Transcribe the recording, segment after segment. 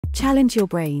Challenge your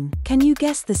brain. Can you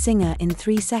guess the singer in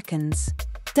 3 seconds?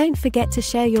 Don't forget to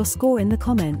share your score in the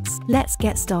comments. Let's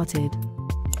get started.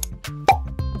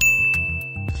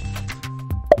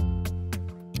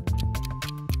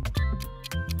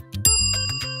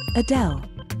 Adele,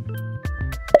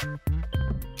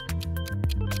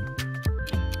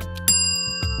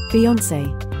 Beyoncé,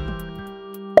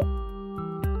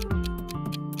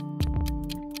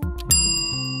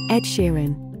 Ed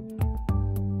Sheeran,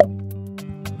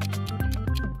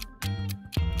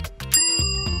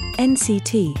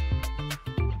 NCT,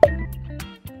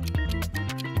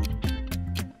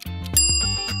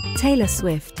 Taylor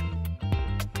Swift,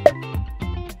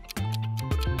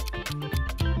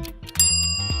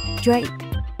 Drake,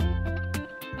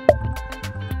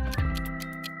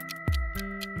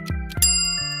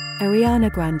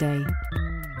 Ariana Grande,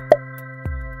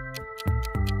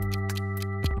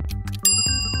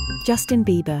 Justin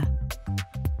Bieber,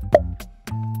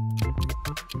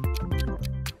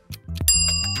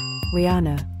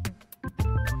 Rihanna,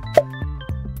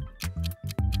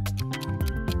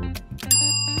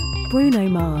 Bruno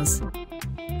Mars,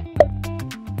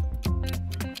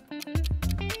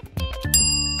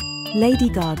 Lady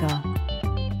Gaga,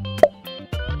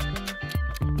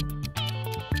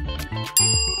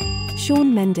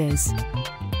 Shawn Mendes,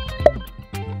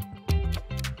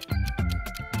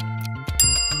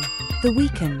 The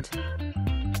Weeknd,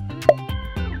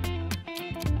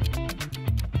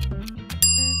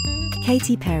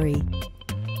 Katy Perry,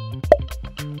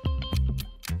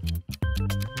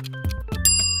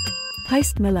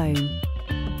 Post Malone,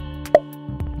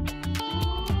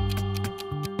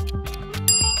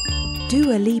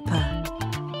 Dua Lipa,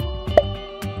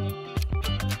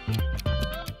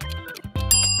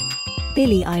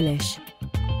 Billie Eilish,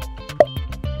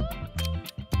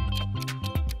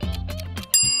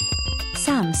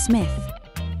 Sam Smith,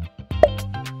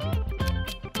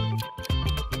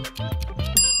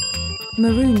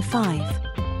 Maroon 5,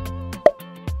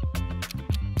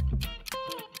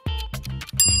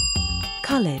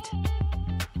 Khalid,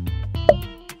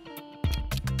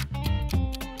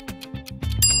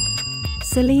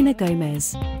 Selena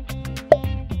Gomez,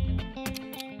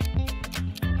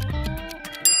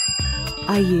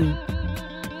 IU,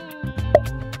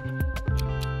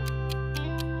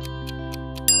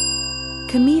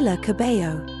 Camila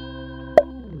Cabello,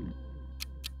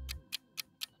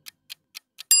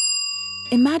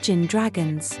 Imagine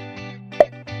Dragons,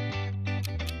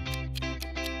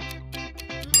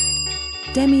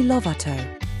 Demi Lovato,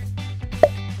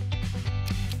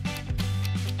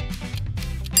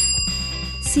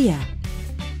 Sia,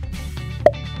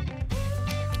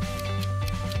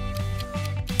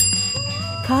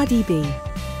 Cardi B,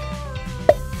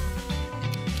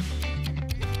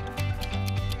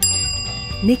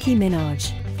 Nicki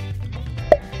Minaj,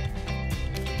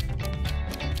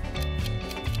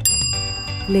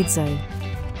 Lizzo,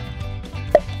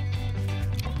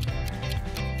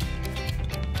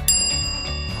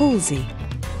 Halsey,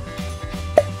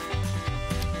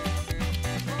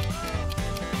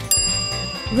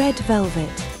 Red Velvet,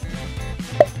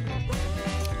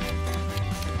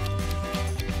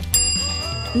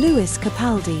 Lewis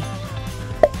Capaldi,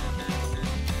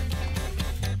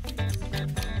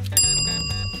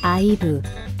 IVE,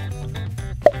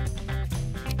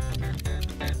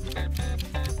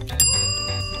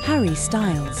 Harry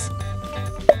Styles,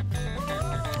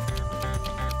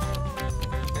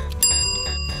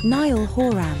 Niall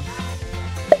Horan,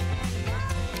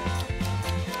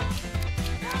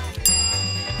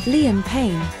 Liam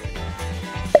Payne,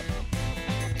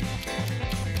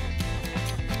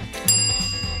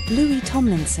 Louis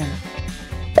Tomlinson,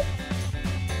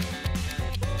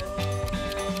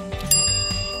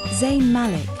 Zayn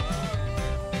Malik,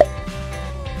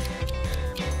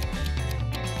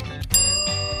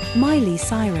 Miley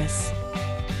Cyrus,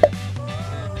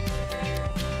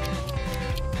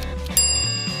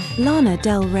 Lana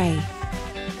Del Rey,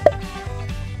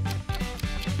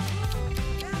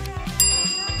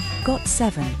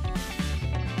 GOT7,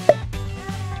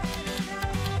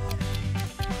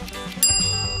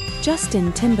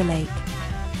 Justin Timberlake,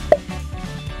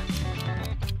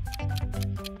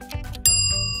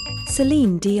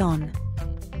 Celine Dion,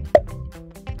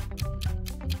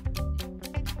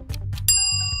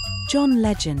 John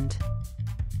Legend,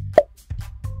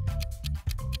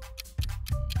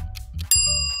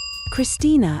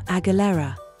 Christina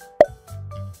Aguilera,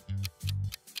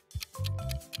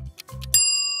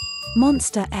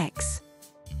 Monster X,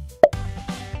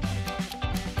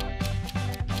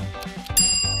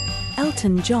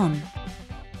 Elton John,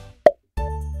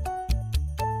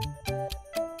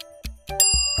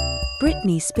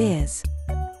 Britney Spears,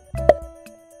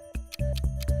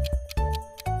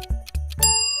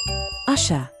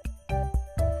 Usher.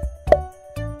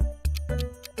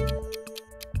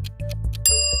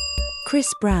 Chris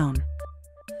Brown.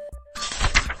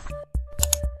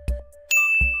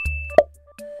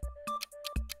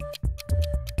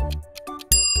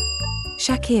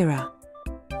 Shakira.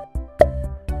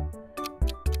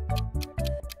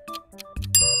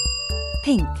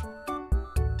 Pink.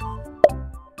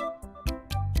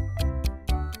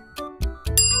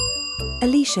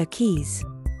 Alicia Keys.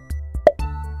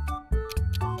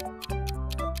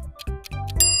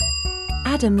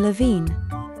 Adam Levine.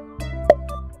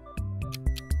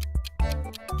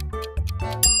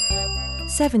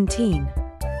 Seventeen.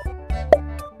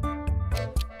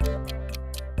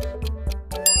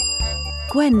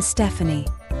 Gwen Stefani.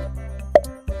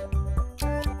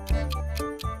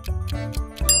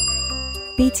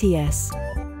 BTS.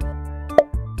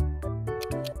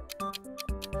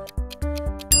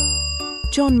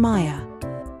 John Mayer.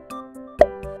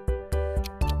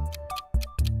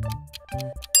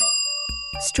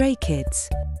 Stray Kids.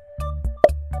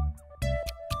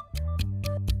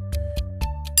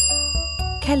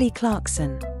 Kelly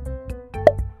Clarkson.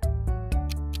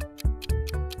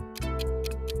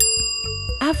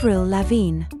 Avril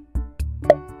Lavigne.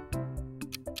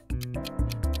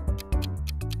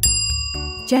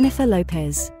 Jennifer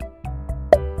Lopez.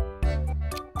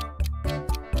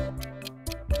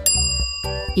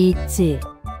 있지.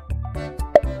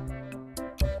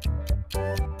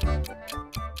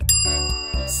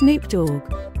 Snoop Dogg.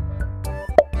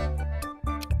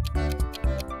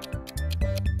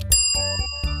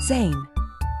 Zayn.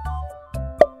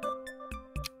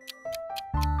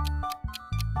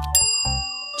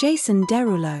 Jason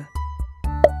Derulo.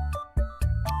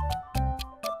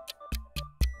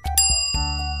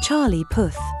 Charlie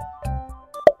Puth.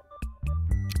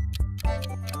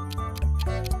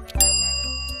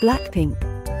 Blackpink.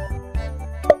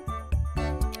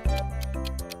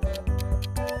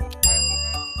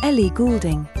 Ellie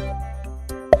Goulding.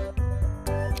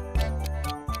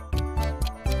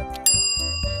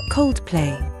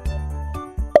 Coldplay.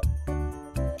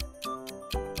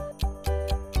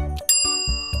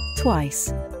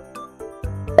 Twice.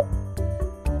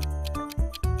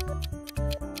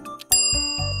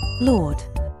 Lord.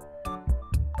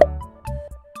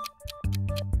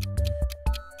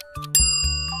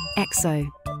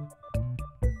 EXO.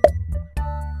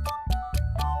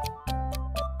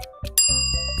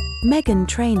 Meghan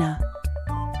Trainor.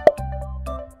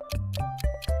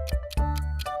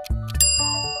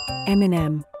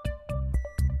 Eminem.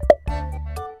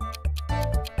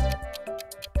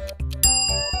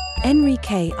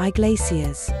 Enrique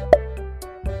Iglesias.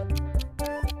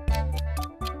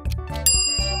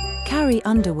 Carrie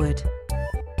Underwood.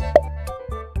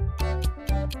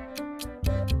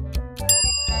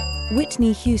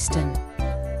 Whitney Houston.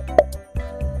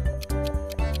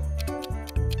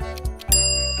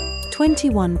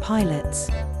 21 Pilots.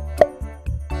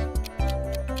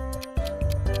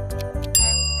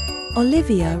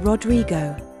 Olivia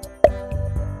Rodrigo.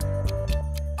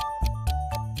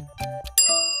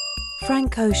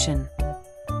 Frank Ocean.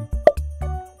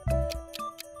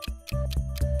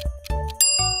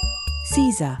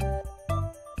 Caesar.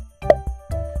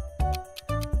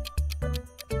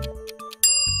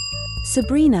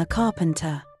 Sabrina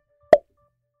Carpenter.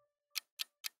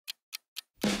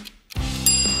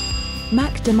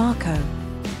 Mac DeMarco.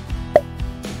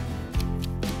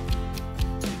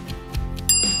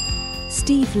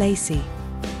 Steve Lacy.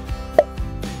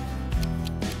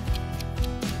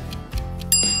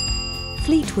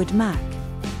 Fleetwood Mac.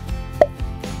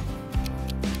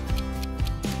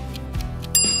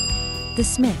 The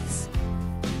Smiths.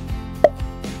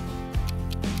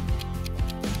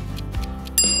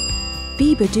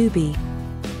 Bieber Doobie.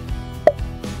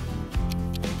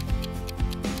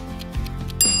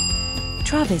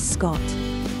 Travis Scott.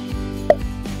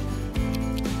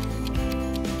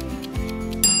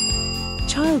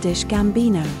 Childish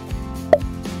Gambino.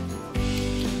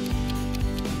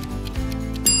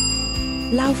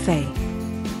 Lao Fei.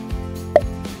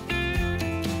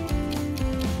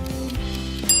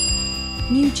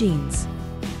 New Jeans.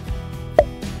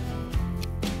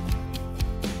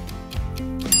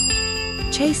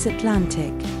 Chase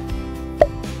Atlantic.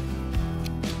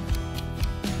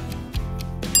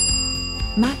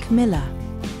 Mac Miller.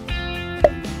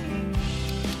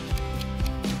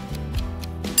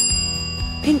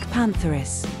 Pink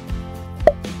Panthers.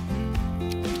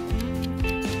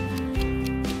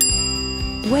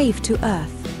 Wave to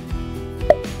Earth.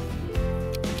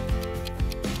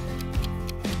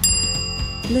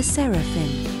 Le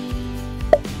Seraphim.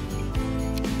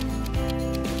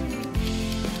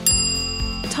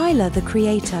 Tyler the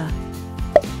Creator.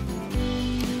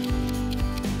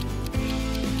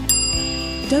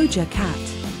 Doja Cat.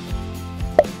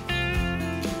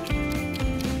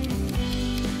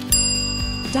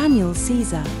 Daniel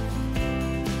Caesar.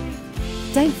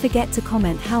 Don't forget to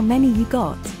comment how many you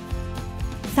got.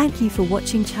 Thank you for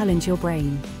watching Challenge Your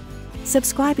Brain.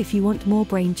 Subscribe if you want more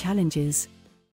brain challenges.